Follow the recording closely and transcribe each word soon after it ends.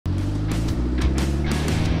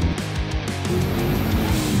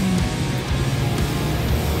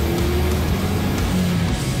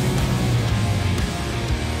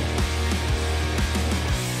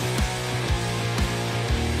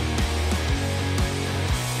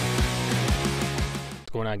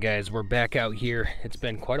going on, guys? We're back out here. It's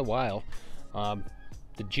been quite a while. The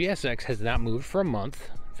GSX has not moved for a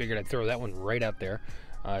month. Figured I'd throw that one right out there.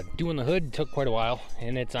 Doing the hood took quite a while,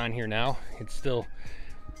 and it's on here now. It's still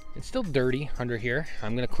dirty under here.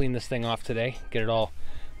 I'm gonna clean this thing off today, get it all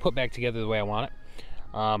put back together the way I want it.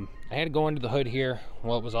 I had to go under the hood here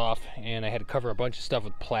while it was off, and I had to cover a bunch of stuff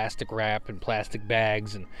with plastic wrap and plastic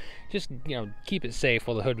bags, and just, you know, keep it safe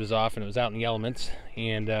while the hood was off and it was out in the elements.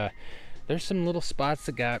 And there's some little spots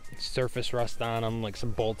that got surface rust on them, like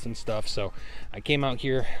some bolts and stuff. So I came out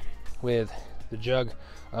here with the jug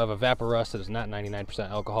of Evaporust that is not 99%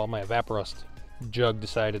 alcohol. My Evaporust jug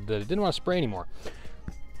decided that it didn't want to spray anymore.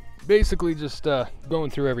 Basically just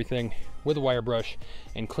going through everything with a wire brush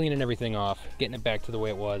and cleaning everything off, getting it back to the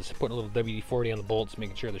way it was, putting a little WD-40 on the bolts,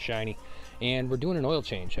 making sure they're shiny. And we're doing an oil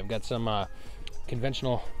change. I've got some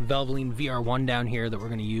conventional valvoline VR1 down here that we're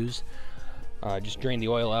going to use. Just drained the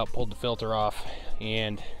oil out, pulled the filter off,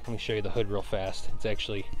 and let me show you the hood real fast. It's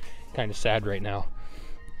actually kind of sad right now.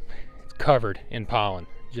 It's covered in pollen,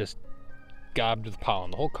 just gobbed with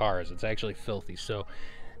pollen. The whole car is. It's actually filthy. So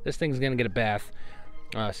this thing's going to get a bath.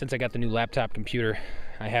 Since I got the new laptop computer,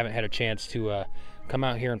 I haven't had a chance to come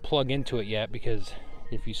out here and plug into it yet, because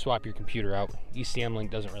if you swap your computer out,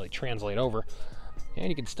 Ecmlink doesn't really translate over. And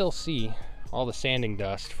you can still see all the sanding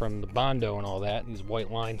dust from the Bondo and all that, these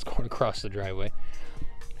white lines going across the driveway.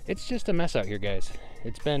 It's just a mess out here, guys.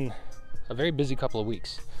 It's been a very busy couple of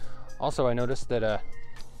weeks. Also, I noticed that the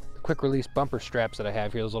quick release bumper straps that I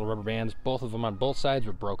have here, those little rubber bands, both of them on both sides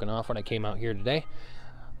were broken off when I came out here today.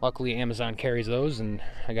 Luckily, Amazon carries those, and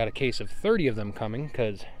I got a case of 30 of them coming,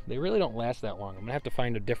 because they really don't last that long. I'm gonna have to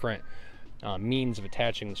find a different means of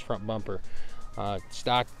attaching this front bumper.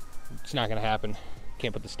 Stock, it's not gonna happen.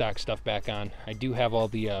 Can't put the stock stuff back on. I do have all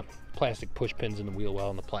the plastic push pins in the wheel well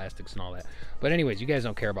and the plastics and all that. But anyways, you guys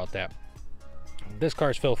don't care about that. This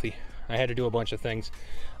car's filthy. I had to do a bunch of things.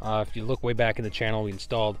 If you look way back in the channel, we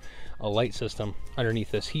installed a light system underneath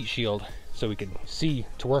this heat shield so we could see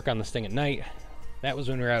to work on this thing at night. That was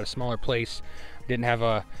when we were at a smaller place. Didn't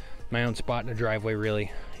have my own spot in the driveway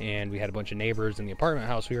really, and we had a bunch of neighbors in the apartment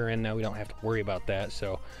house we were in. Now we don't have to worry about that,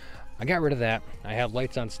 so I got rid of that. I have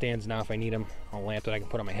lights on stands now if I need them, a lamp that I can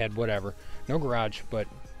put on my head, whatever. No garage, but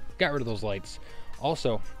got rid of those lights.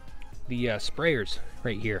 Also, the sprayers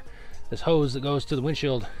right here, this hose that goes to the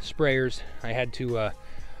windshield sprayers, I had to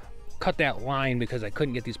cut that line because I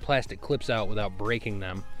couldn't get these plastic clips out without breaking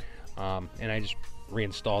them, and I just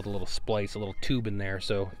reinstalled a little splice, a little tube in there,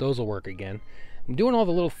 so those will work again. I'm doing all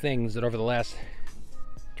the little things that over the last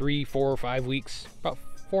 3, 4, 5 weeks, about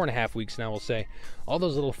 4.5 weeks now, we'll say, all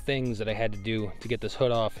those little things that I had to do to get this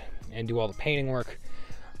hood off and do all the painting work,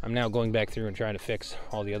 I'm now going back through and trying to fix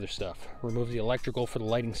all the other stuff. Remove the electrical for the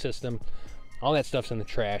lighting system. All that stuff's in the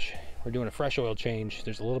trash. We're doing a fresh oil change.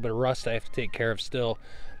 There's a little bit of rust I have to take care of still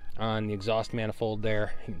on the exhaust manifold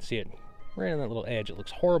there. You can see it right on that little edge. It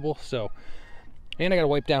looks horrible. So, and I gotta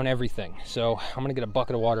wipe down everything. So I'm gonna get a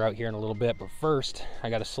bucket of water out here in a little bit, but first I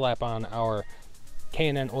gotta slap on our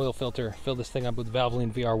K&N oil filter, fill this thing up with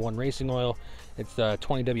Valvoline VR1 racing oil. It's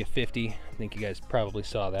 20W50. I think you guys probably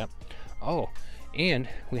saw that. Oh, and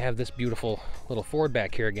we have this beautiful little Ford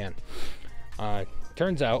back here again.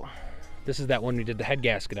 Turns out this is that one we did the head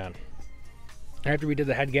gasket on. After we did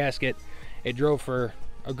the head gasket, it drove for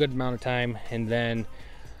a good amount of time, and then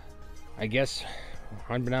I guess,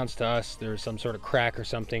 unbeknownst to us, there was some sort of crack or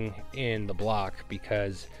something in the block,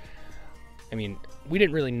 because I mean, we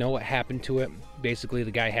didn't really know what happened to it. Basically,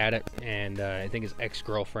 the guy had it, and I think his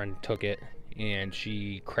ex-girlfriend took it, and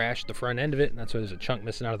she crashed the front end of it, and that's why there's a chunk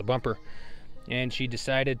missing out of the bumper. And she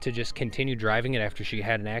decided to just continue driving it after she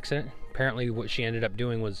had an accident. Apparently, what she ended up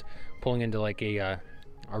doing was pulling into like a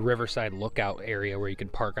riverside lookout area where you can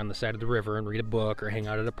park on the side of the river and read a book or hang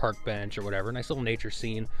out at a park bench or whatever. Nice little nature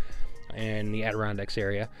scene in the Adirondacks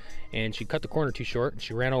area. And she cut the corner too short, and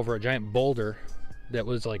she ran over a giant boulder that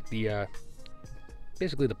was like the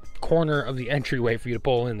basically the corner of the entryway for you to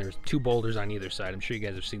pull in. There's 2 boulders on either side. I'm sure you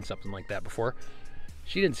guys have seen something like that before.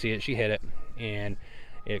 She didn't see it. She hit it, and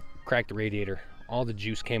it cracked the radiator. All the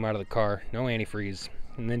juice came out of the car, no antifreeze,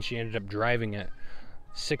 and then she ended up driving it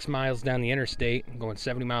 6 miles down the interstate, going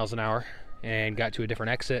 70 miles an hour, and got to a different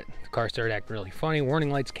exit. The car started acting really funny. Warning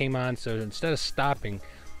lights came on, so instead of stopping,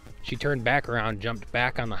 she turned back around, jumped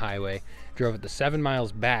back on the highway, drove it the 7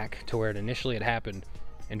 miles back to where it initially had happened,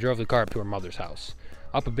 and drove the car up to her mother's house,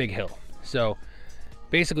 up a big hill. So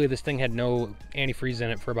basically this thing had no antifreeze in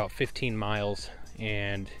it for about 15 miles,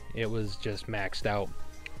 and it was just maxed out.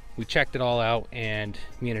 we checked it all out, and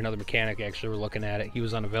me and another mechanic actually were looking at it. He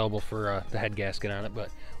was unavailable for the head gasket on it, but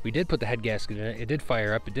we did put the head gasket in it. It did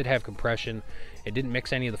fire up, it did have compression, it didn't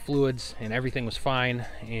mix any of the fluids, and everything was fine.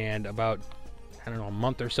 And about, I don't know, a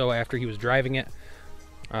month or so after he was driving it,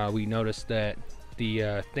 we noticed that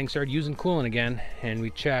the thing started using coolant again, and we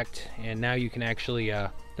checked, and now you can actually,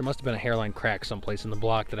 there must have been a hairline crack someplace in the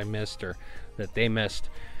block that I missed, or that they missed.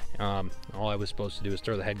 All I was supposed to do is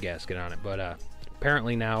throw the head gasket on it, but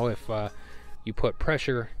apparently now if you put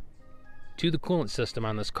pressure to the coolant system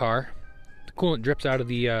on this car, the coolant drips out of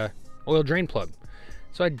the oil drain plug.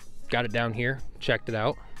 So I got it down here, checked it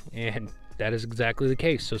out, and that is exactly the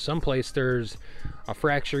case. So someplace there's a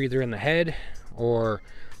fracture either in the head, or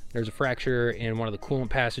there's a fracture in one of the coolant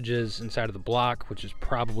passages inside of the block, which is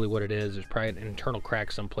probably what it is. There's probably an internal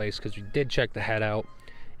crack someplace, because we did check the head out,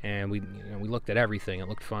 and we looked at everything. It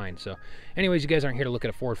looked fine. So anyways, you guys aren't here to look at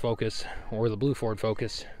a Ford Focus or the blue Ford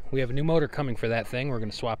Focus. We have a new motor coming for that thing. We're going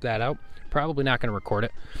to swap that out. Probably not going to record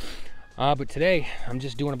it. But today I'm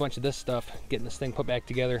just doing a bunch of this stuff, getting this thing put back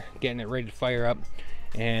together, getting it ready to fire up,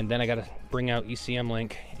 and then I got to bring out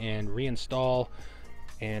Ecmlink and reinstall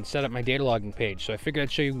and set up my data logging page. So I figured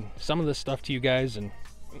I'd show you some of this stuff to you guys, and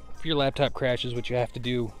if your laptop crashes, what you have to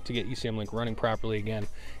do to get Ecmlink running properly again,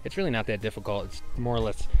 it's really not that difficult. It's more or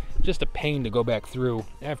less just a pain to go back through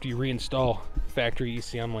after you reinstall factory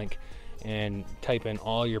Ecmlink and type in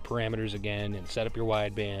all your parameters again, and set up your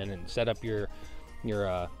wideband, and set up your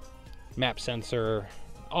map sensor,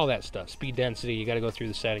 all that stuff, speed density. You got to go through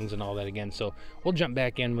the settings and all that again. So we'll jump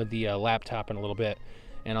back in with the laptop in a little bit,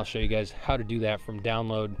 and I'll show you guys how to do that from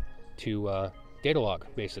download to data log,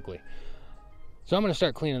 basically. So I'm going to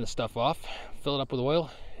start cleaning this stuff off, fill it up with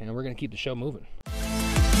oil, and we're going to keep the show moving.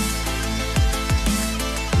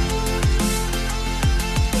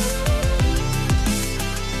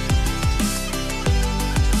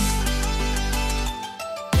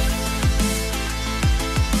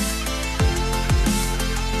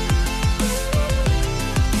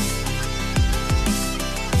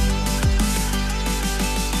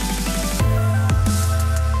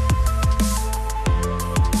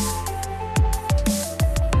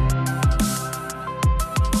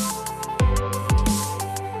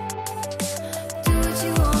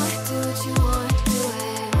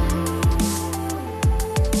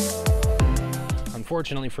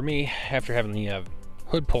 Unfortunately for me, after having the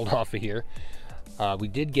hood pulled off of here, we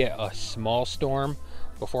did get a small storm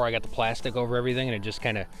before I got the plastic over everything, and it just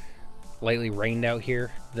kind of lightly rained out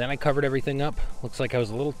here. Then I covered everything up. Looks like I was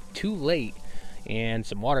a little too late, and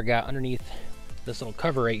some water got underneath this little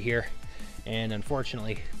cover right here, and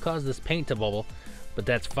unfortunately caused this paint to bubble. But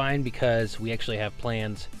that's fine, because we actually have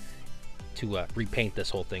plans to repaint this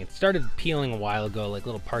whole thing. It started peeling a while ago, like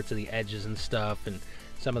little parts of the edges and stuff, and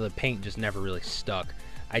some of the paint just never really stuck.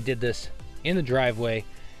 I did this in the driveway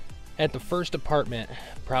at the first apartment,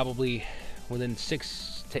 probably within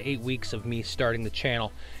 6 to 8 weeks of me starting the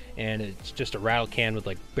channel, and it's just a rattle can with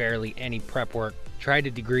like barely any prep work. Tried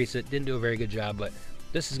to degrease it, didn't do a very good job, but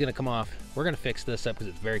this is gonna come off. We're gonna fix this up because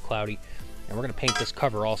it's very cloudy, and we're gonna paint this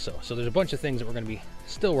cover also. So there's a bunch of things that we're gonna be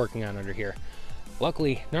still working on under here.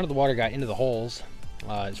 Luckily, none of the water got into the holes.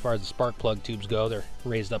 As far as the spark plug tubes go, they're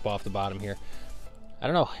raised up off the bottom here. I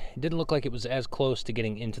don't know, it didn't look like it was as close to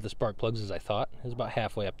getting into the spark plugs as I thought. It was about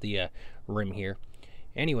halfway up the rim here.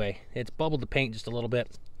 Anyway, it's bubbled the paint just a little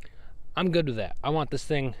bit. I'm good with that. I want this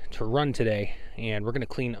thing to run today, and we're gonna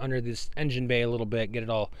clean under this engine bay a little bit, get it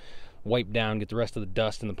all wiped down, get the rest of the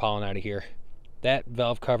dust and the pollen out of here. That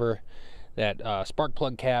valve cover, that spark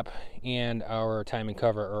plug cap, and our timing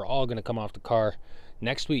cover are all gonna come off the car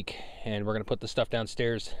next week, and we're gonna put the stuff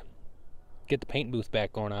downstairs, get the paint booth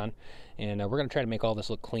back going on, and we're going to try to make all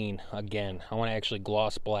this look clean again. I want to actually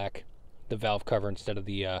gloss black the valve cover instead of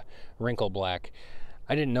the wrinkle black.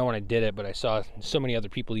 I didn't know when I did it, but I saw so many other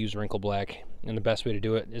people use wrinkle black, and the best way to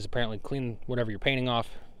do it is apparently clean whatever you're painting off,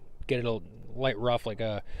 get it a light rough like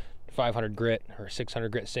a 500 grit or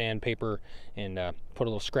 600 grit sandpaper, and put a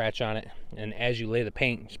little scratch on it, and as you lay the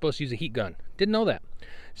paint, you're supposed to use a heat gun. Didn't know that.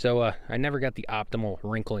 So I never got the optimal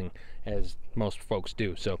wrinkling as most folks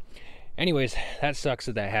do. So anyways, that sucks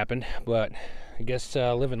that happened, but I guess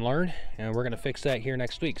live and learn, and we're gonna fix that here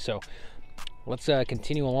next week. So let's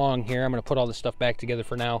continue along here. I'm gonna put all this stuff back together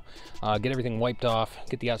for now, get everything wiped off,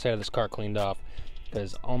 get the outside of this car cleaned off,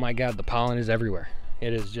 because oh my god, the pollen is everywhere.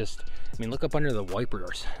 It is just, I mean, look up under the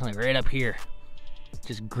wipers, like right up here,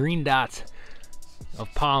 just green dots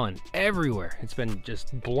of pollen everywhere. It's been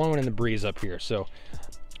just blowing in the breeze up here. So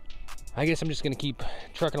I guess I'm just gonna keep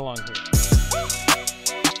trucking along here.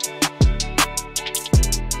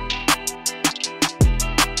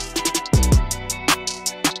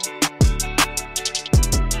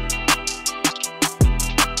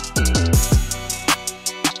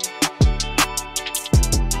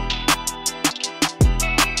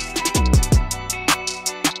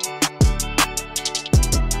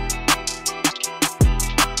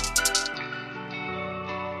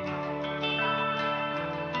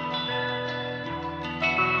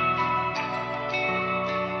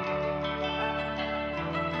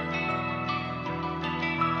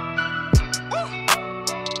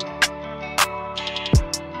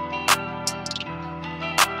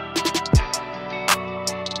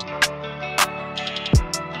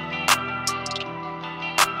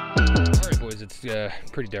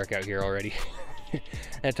 pretty dark out here already.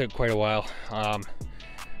 That took quite a while. I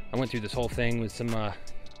went through this whole thing with some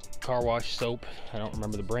car wash soap. I don't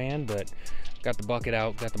remember the brand, but got the bucket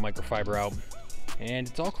out, got the microfiber out, and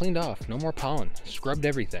it's all cleaned off. No more pollen. Scrubbed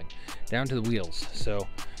everything down to the wheels. So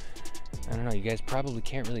I don't know, you guys probably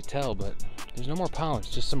can't really tell, but there's no more pollen.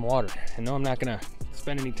 It's just some water. I know I'm not gonna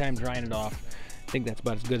spend any time drying it off. I think that's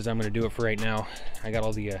about as good as I'm gonna do it for right now. I got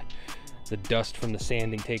all the dust from the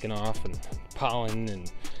sanding taken off, and pollen,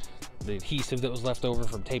 and the adhesive that was left over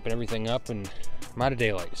from taping everything up, and I'm out of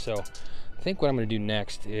daylight. So I think what I'm gonna do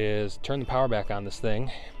next is turn the power back on this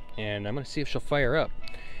thing, and I'm gonna see if she'll fire up.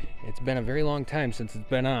 It's been a very long time since it's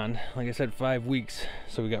been on. Like I said, 5 weeks.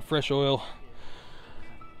 So we got fresh oil.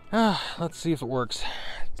 Let's see if it works.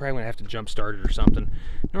 Probably gonna have to jump start it or something.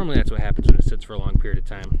 Normally that's what happens when it sits for a long period of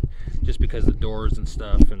time, just because the doors and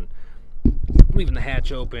stuff, and leaving the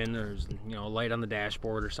hatch open, there's, you know, a light on the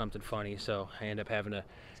dashboard or something funny, so I end up having to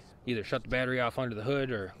either shut the battery off under the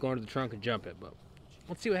hood or go into the trunk and jump it. But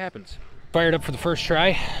let's see what happens. Fired up for the first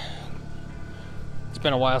try. It's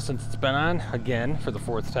been a while since it's been on, again for the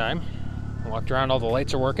 4th time. I walked around, all the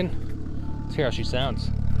lights are working. Let's hear how she sounds.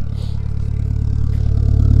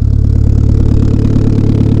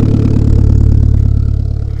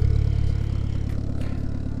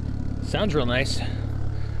 Sounds real nice.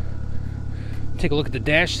 Take a look at the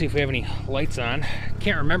dash, see if we have any lights on.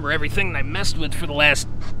 Can't remember everything that I messed with for the last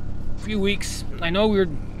few weeks. I know we were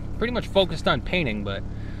pretty much focused on painting, but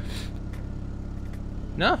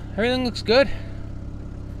no, everything looks good.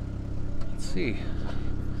 Let's see.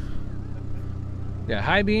 Yeah,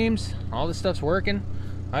 high beams, all this stuff's working.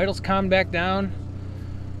 Idle's calmed back down.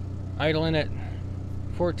 Idling at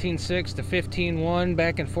 14.6 to 15.1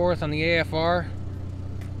 back and forth on the AFR.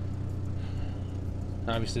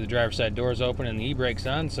 Obviously the driver's side door is open and the e-brake's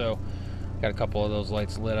on, so got a couple of those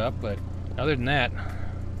lights lit up, but other than that,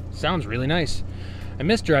 sounds really nice. I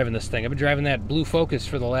miss driving this thing. I've been driving that blue Focus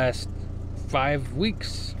for the last 5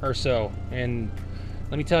 weeks or so, and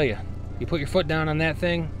let me tell you, you put your foot down on that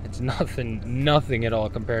thing, it's nothing at all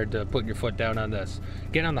compared to putting your foot down on this.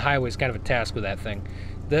 Getting on the highway is kind of a task with that thing.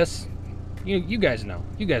 This, you guys know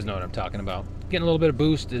what I'm talking about. Getting a little bit of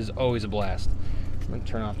boost is always a blast. I'm gonna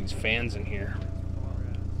turn off these fans in here.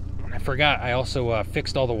 I forgot, I also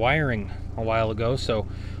fixed all the wiring a while ago, so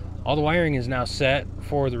all the wiring is now set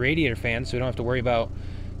for the radiator fans, so we don't have to worry about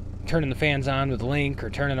turning the fans on with Link or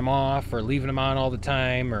turning them off or leaving them on all the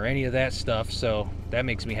time or any of that stuff, so that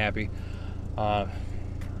makes me happy. Gotta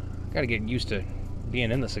get used to being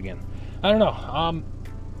in this again. I don't know.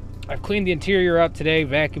 I've cleaned the interior up today,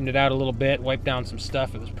 vacuumed it out a little bit, wiped down some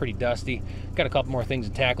stuff. It was pretty dusty. Got a couple more things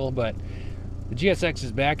to tackle, but the GSX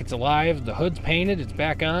is back, it's alive, the hood's painted, it's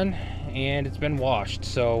back on, and it's been washed.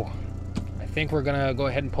 So I think we're gonna go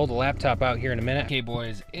ahead and pull the laptop out here in a minute. Okay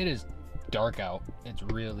boys, it is dark out. It's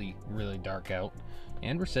really, really dark out.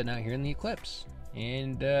 And we're sitting out here in the Eclipse.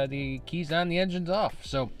 And the key's on, the engine's off.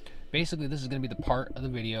 So basically this is gonna be the part of the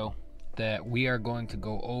video that we are going to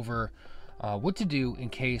go over what to do in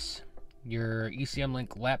case your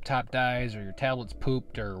Ecmlink laptop dies or your tablet's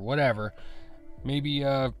pooped or whatever. Maybe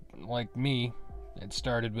like me, it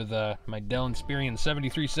started with my Dell Inspiron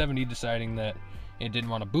 7370 deciding that it didn't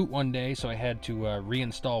want to boot one day, so I had to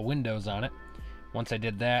reinstall Windows on it. Once I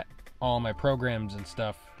did that, all my programs and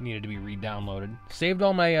stuff needed to be re-downloaded. Saved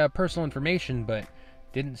all my personal information, but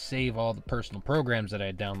didn't save all the personal programs that I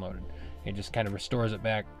had downloaded. It just kind of restores it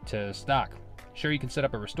back to stock. Sure, you can set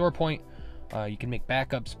up a restore point, you can make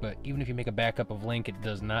backups, but even if you make a backup of Link, it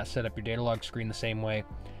does not set up your data log screen the same way.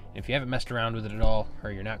 If you haven't messed around with it at all,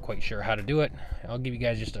 or you're not quite sure how to do it, I'll give you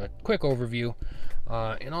guys just a quick overview,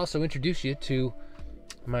 and also introduce you to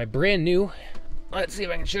my brand new, let's see if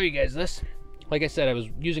I can show you guys this. Like I said, I was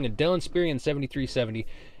using a Dell Inspiron 7370,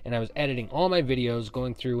 and I was editing all my videos,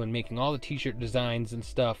 going through and making all the t-shirt designs and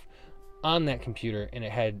stuff on that computer, and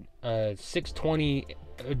it had a 620,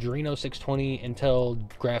 Adreno 620 Intel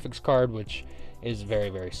graphics card, which is very,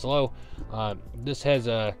 very slow. This has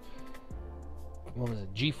a what was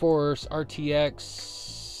it, GeForce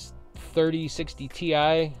RTX 3060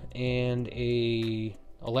 Ti and a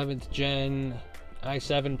 11th gen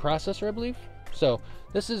i7 processor, I believe. So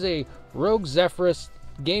this is a Rogue Zephyrus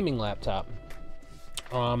gaming laptop,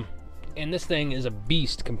 and this thing is a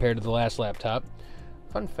beast compared to the last laptop.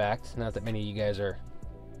 Fun fact, not that many of you guys are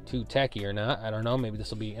too techy or not, I don't know, maybe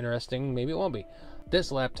this will be interesting, maybe it won't be.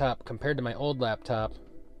 This laptop compared to my old laptop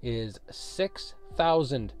is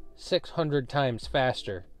 6,600 times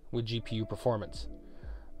faster with GPU performance.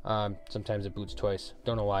 Sometimes it boots twice,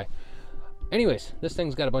 don't know why. Anyways, this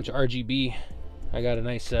thing's got a bunch of RGB. I got a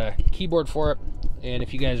nice keyboard for it. And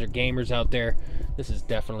if you guys are gamers out there, this is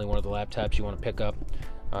definitely one of the laptops you want to pick up.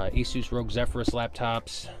 Asus ROG Zephyrus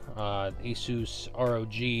laptops, Asus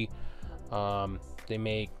ROG. They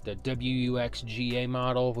make the WUX-GA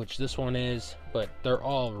model, which this one is, but they're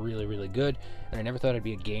all really, really good. And I never thought I'd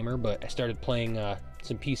be a gamer, but I started playing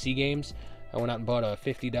some PC games. I went out and bought a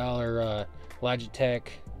 $50 Logitech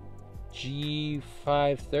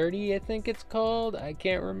G530, I think it's called. I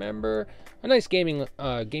can't remember. A nice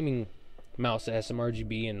gaming mouse that has some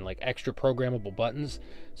RGB and like extra programmable buttons,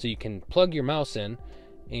 so you can plug your mouse in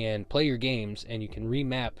and play your games, and you can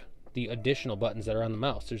remap the additional buttons that are on the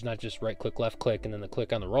mouse. There's not just right click, left click, and then the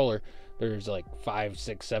click on the roller. There's like 5,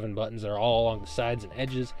 6, 7 buttons that are all along the sides and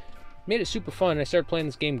edges. Made it super fun. I started playing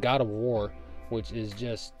this game God of War, which is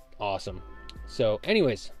just awesome. So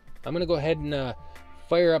anyways, I'm gonna go ahead and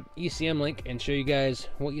fire up Ecmlink and show you guys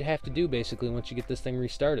what you have to do basically once you get this thing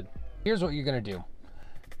restarted. Here's what you're gonna do.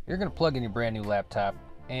 You're gonna plug in your brand new laptop,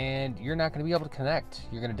 and you're not gonna be able to connect.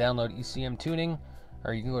 You're gonna download ECM Tuning,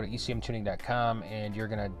 or you can go to ecmtuning.com, and you're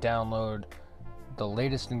going to download the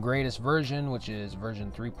latest and greatest version, which is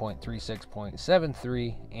version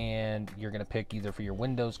 3.36.73, and you're going to pick either for your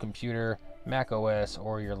Windows computer, Mac OS,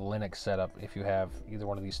 or your Linux setup if you have either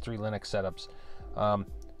one of these 3 Linux setups.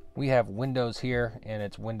 We have Windows here, and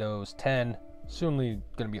it's Windows 10. Soonly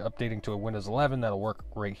going to be updating to a Windows 11. That'll work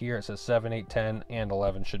right here. It says 7, 8, 10, and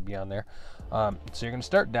 11 should be on there. So you're going to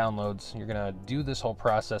start downloads. You're going to do this whole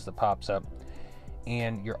process that pops up.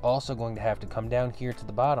 And you're also going to have to come down here to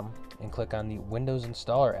the bottom and click on the Windows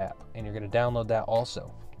Installer app, and you're going to download that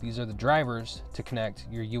also. These are the drivers to connect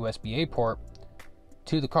your USB-A port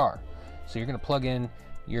to the car. So you're going to plug in,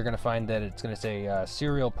 you're going to find that it's going to say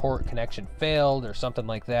serial port connection failed or something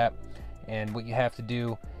like that. And what you have to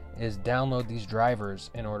do is download these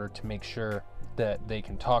drivers in order to make sure that they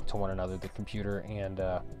can talk to one another, the computer and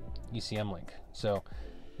Ecmlink. So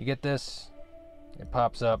you get this, it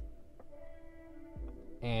pops up.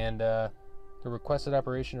 And the requested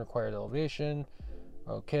operation required elevation.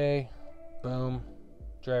 Okay, boom,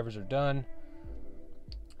 drivers are done.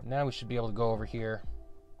 Now we should be able to go over here,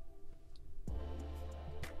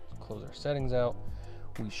 close our settings out.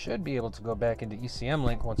 We should be able to go back into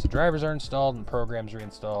Ecmlink once the drivers are installed and programs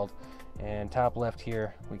reinstalled. And top left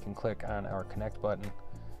here, we can click on our connect button,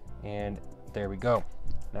 and there we go.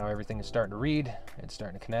 Now everything is starting to read, it's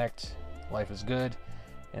starting to connect, life is good.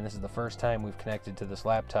 And this is the first time we've connected to this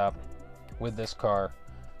laptop with this car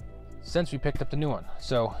since we picked up the new one.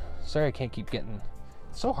 So sorry I can't keep getting,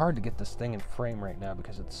 it's so hard to get this thing in frame right now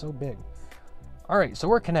because it's so big. All right, so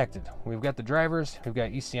we're connected. We've got the drivers, we've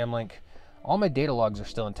got Ecmlink. All my data logs are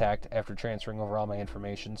still intact after transferring over all my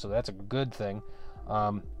information, so that's a good thing.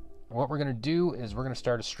 What we're gonna do is we're gonna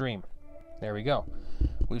start a stream. There we go.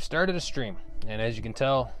 We've started a stream, and as you can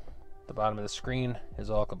tell, the bottom of the screen is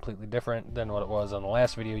all completely different than what it was on the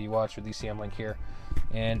last video you watched with Ecmlink here,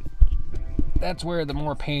 and that's where the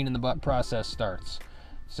more pain in the butt process starts.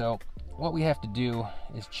 So what we have to do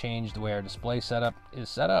is change the way our display setup is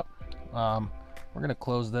set up. We're going to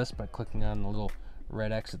close this by clicking on the little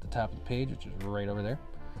red X at the top of the page, which is right over there,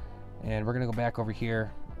 and we're going to go back over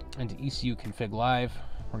here into ECU config live.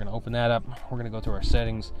 We're going to open that up. We're going to go through our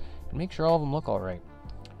settings and make sure all of them look all right.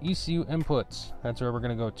 ECU inputs, that's where we're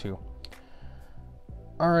going to go to.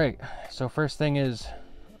 Alright, so first thing is,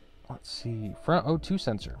 let's see, front O2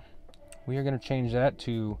 sensor. We are going to change that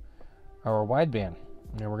to our wideband.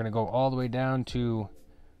 And we're going to go all the way down to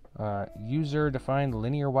user-defined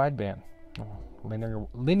linear wideband. Linear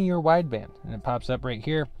wideband. And it pops up right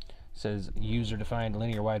here. It says user-defined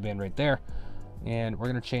linear wideband right there. And we're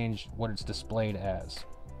going to change what it's displayed as.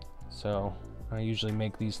 So I usually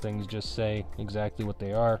make these things just say exactly what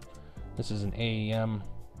they are. This is an AEM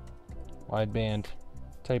wideband.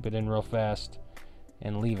 Type it in real fast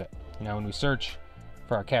and leave it. Now when we search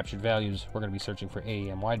for our captured values, we're going to be searching for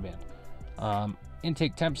AEM wideband.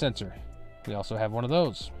 Intake temp sensor, we also have one of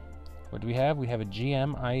those. What do we have? We have a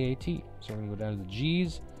GM IAT. So we're going to go down to the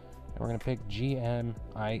G's, and we're going to pick GM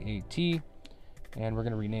IAT, and we're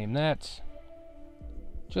going to rename that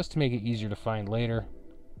just to make it easier to find later.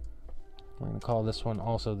 We're going to call this one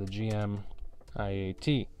also the GM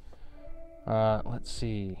IAT. Let's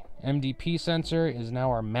see, MDP sensor is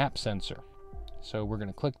now our map sensor. So we're going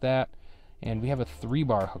to click that, and we have a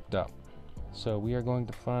 3-bar hooked up. So we are going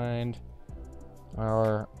to find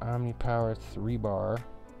our OmniPower 3-bar,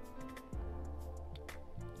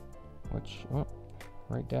 which,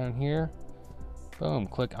 right down here, boom,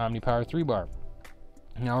 click OmniPower 3-bar.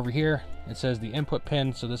 Now over here, it says the input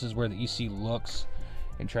pin, so this is where the EC looks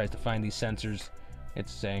and tries to find these sensors.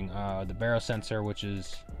 It's saying the baro sensor, which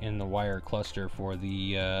is in the wire cluster for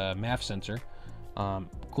the MAF sensor.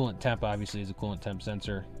 Coolant temp obviously is a coolant temp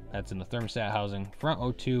sensor. That's in the thermostat housing. Front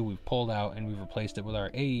O2 we've pulled out and we've replaced it with our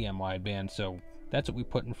AEM wideband, so that's what we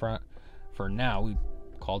put in front for now. We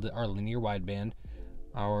called it our linear wideband.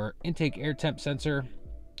 Our intake air temp sensor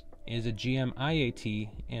is a GM IAT,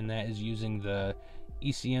 and that is using the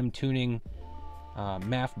ECM tuning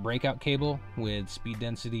MAF breakout cable with speed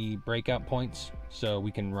density breakout points, so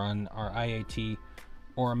we can run our IAT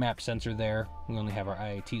or a MAP sensor there. We only have our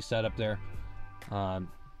IAT set up there.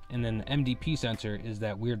 And then the MDP sensor is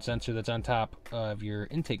that weird sensor that's on top of your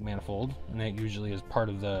intake manifold, and that usually is part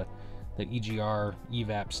of the EGR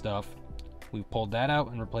evap stuff. We've pulled that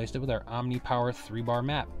out and replaced it with our OmniPower 3-bar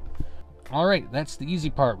map. All right, that's the easy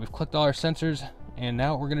part. We've clicked all our sensors, and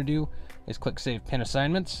now what we're gonna do is click Save Pin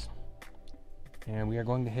Assignments, and we are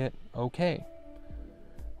going to hit OK.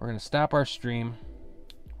 We're gonna stop our stream.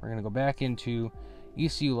 We're gonna go back into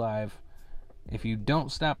ECU Live. If you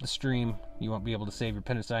don't stop the stream, you won't be able to save your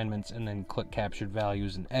pin assignments and then click captured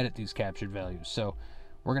values and edit these captured values. So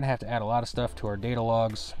we're gonna have to add a lot of stuff to our data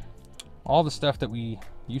logs. All the stuff that we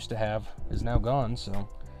used to have is now gone, so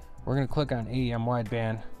we're gonna click on AEM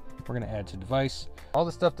wideband. We're gonna add to device. All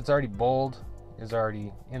the stuff that's already bold is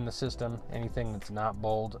already in the system. Anything that's not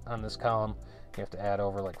bold on this column, you have to add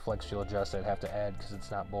over, like flex fuel adjust, I'd have to add because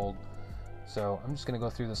it's not bold. So I'm just gonna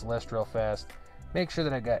go through this list real fast. Make sure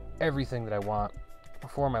that I got everything that I want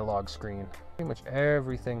before my log screen. Pretty much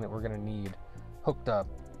everything that we're gonna need hooked up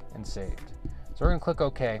and saved. So we're gonna click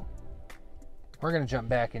OK. We're gonna jump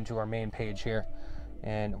back into our main page here,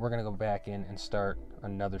 and we're gonna go back in and start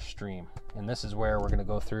another stream. And this is where we're gonna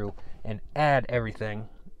go through and add everything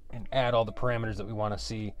and add all the parameters that we wanna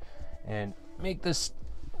see and make this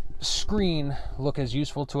screen look as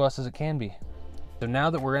useful to us as it can be. So now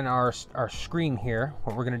that we're in our screen here,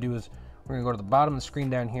 what we're gonna do is we're gonna go to the bottom of the screen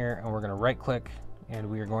down here, and we're gonna right click, and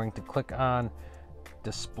we are going to click on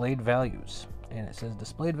displayed values. And it says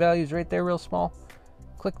displayed values right there real small.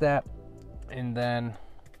 Click that, and then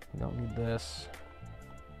you don't need this.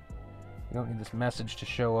 You don't need this message to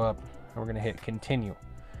show up. And we're gonna hit continue.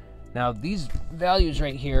 Now these values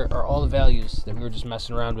right here are all the values that we were just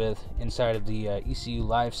messing around with inside of the ECU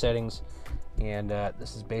Live settings, and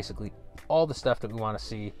this is basically all the stuff that we want to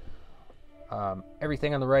see.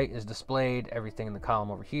 Everything on the right is displayed. Everything in the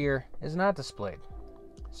column over here is not displayed.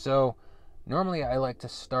 So normally I like to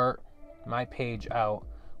start my page out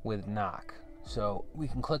with knock. So we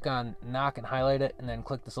can click on knock and highlight it, and then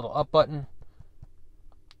click this little up button.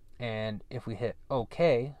 And if we hit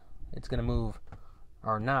OK, it's going to move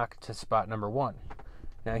our knock to spot number 1.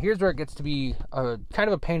 Now here's where it gets to be kind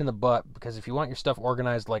of a pain in the butt, because if you want your stuff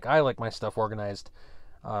organized like I like my stuff organized,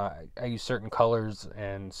 I use certain colors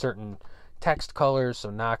and certain text colors. So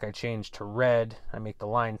knock I change to red, I make the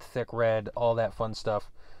line thick red, all that fun stuff.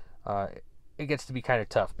 It gets to be kind of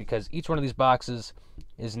tough because each one of these boxes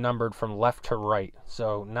is numbered from left to right.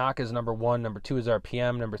 So knock is number 1, number 2 is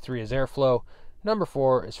RPM, number 3 is airflow, number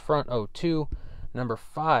 4 is front O2, number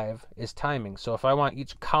 5 is timing. So if I want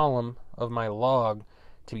each column of my log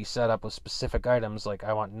to be set up with specific items, like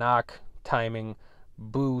I want knock, timing,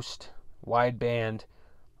 boost, wideband,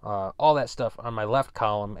 all that stuff on my left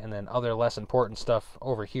column, and then other less important stuff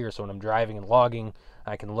over here. So when I'm driving and logging,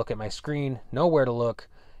 I can look at my screen, know where to look,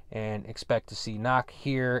 and expect to see knock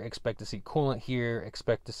here, expect to see coolant here,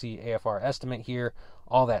 expect to see AFR estimate here,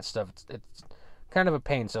 all that stuff. It's kind of a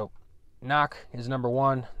pain. So knock is number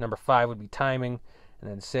 1, number 5 would be timing, and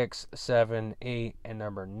then 6, 7, 8, and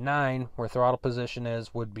number 9, where throttle position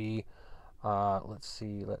is, would be, let's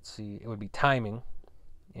see, it would be timing,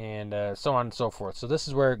 and so on and so forth. So this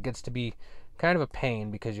is where it gets to be kind of a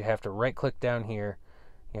pain, because you have to right click down here,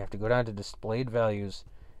 you have to go down to displayed values,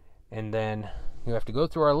 and then you have to go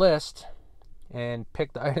through our list and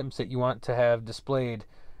pick the items that you want to have displayed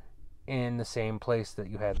in the same place that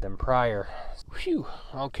you had them prior. Phew.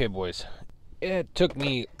 Okay, boys. It took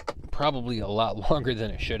me probably a lot longer than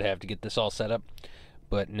it should have to get this all set up,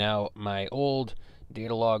 but now my old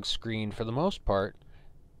data log screen, for the most part,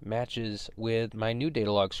 matches with my new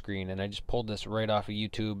data log screen, and I just pulled this right off of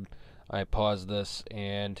YouTube. I paused this,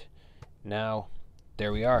 and now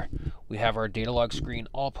there we are. We have our data log screen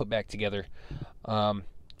all put back together.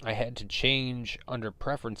 I had to change under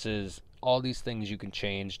preferences. All these things you can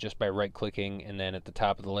change just by right clicking, and then at the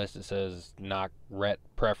top of the list it says knock ret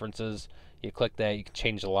preferences. You click that, you can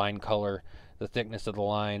change the line color, the thickness of the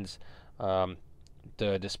lines,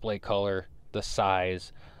 the display color, the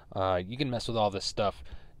size. You can mess with all this stuff.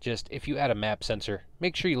 Just if you add a map sensor,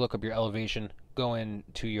 make sure you look up your elevation, go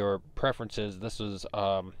into your preferences. This was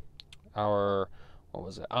our, what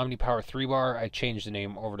was it, OmniPower 3-bar. I changed the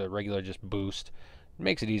name over to regular just boost. It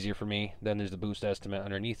makes it easier for me. Then there's the boost estimate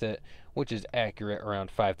underneath it, which is accurate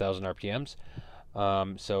around 5,000 RPMs.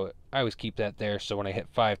 So I always keep that there, so when I hit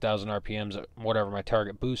 5,000 RPMs, whatever my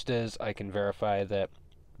target boost is, I can verify that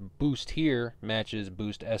boost here matches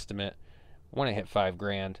boost estimate when I hit 5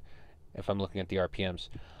 grand if I'm looking at the RPMs.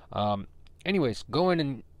 Anyways, go in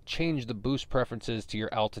and change the boost preferences to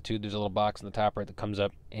your altitude. There's a little box in the top right that comes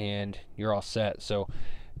up, and you're all set. So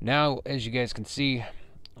now, as you guys can see,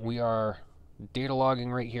 we are data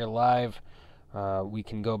logging right here live. We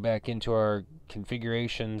can go back into our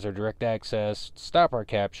configurations, our direct access, stop our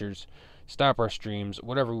captures, stop our streams,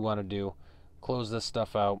 whatever we want to do, close this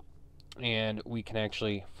stuff out, and we can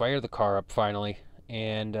actually fire the car up finally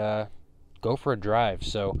and go for a drive.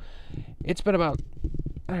 So it's been about,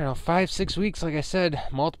 I don't know, 5-6 weeks, like I said,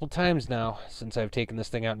 multiple times now since I've taken this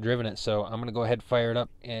thing out and driven it. So I'm going to go ahead, fire it up,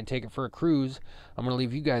 and take it for a cruise. I'm going to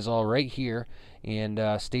leave you guys all right here, and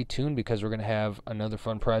stay tuned because we're going to have another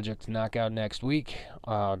fun project to knock out next week.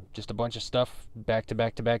 Just a bunch of stuff back to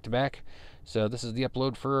back to back to back. So this is the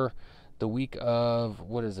upload for the week of,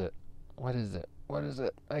 what is it?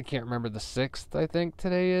 I can't remember. The 6th, I think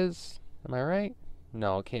today is. Am I right?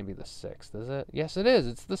 No, it can't be the 6th, is it? Yes, it is.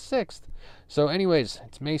 It's the 6th. So anyways,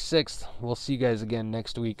 it's May 6th. We'll see you guys again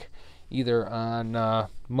next week, either on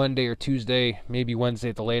Monday or Tuesday, maybe Wednesday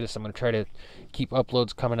at the latest. I'm going to try to keep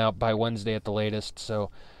uploads coming out by Wednesday at the latest.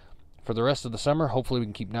 So for the rest of the summer, hopefully we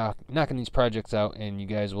can keep knocking these projects out, and you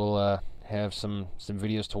guys will have some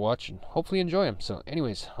videos to watch and hopefully enjoy them. So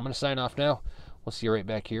anyways, I'm going to sign off now. We'll see you right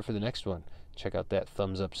back here for the next one. Check out that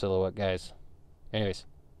thumbs up silhouette, guys. Anyways,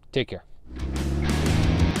 take care.